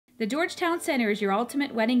The Georgetown Centre is your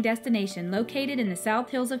ultimate wedding destination located in the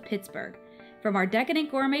South Hills of Pittsburgh. From our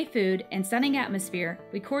decadent gourmet food and stunning atmosphere,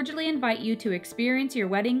 we cordially invite you to experience your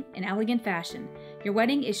wedding in elegant fashion. Your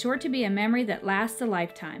wedding is sure to be a memory that lasts a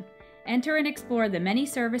lifetime. Enter and explore the many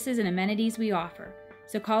services and amenities we offer.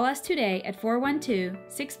 So call us today at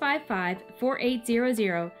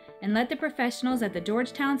 412-655-4800 and let the professionals at the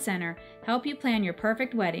Georgetown Centre help you plan your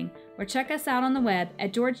perfect wedding, or check us out on the web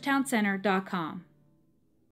at georgetowncenter.com.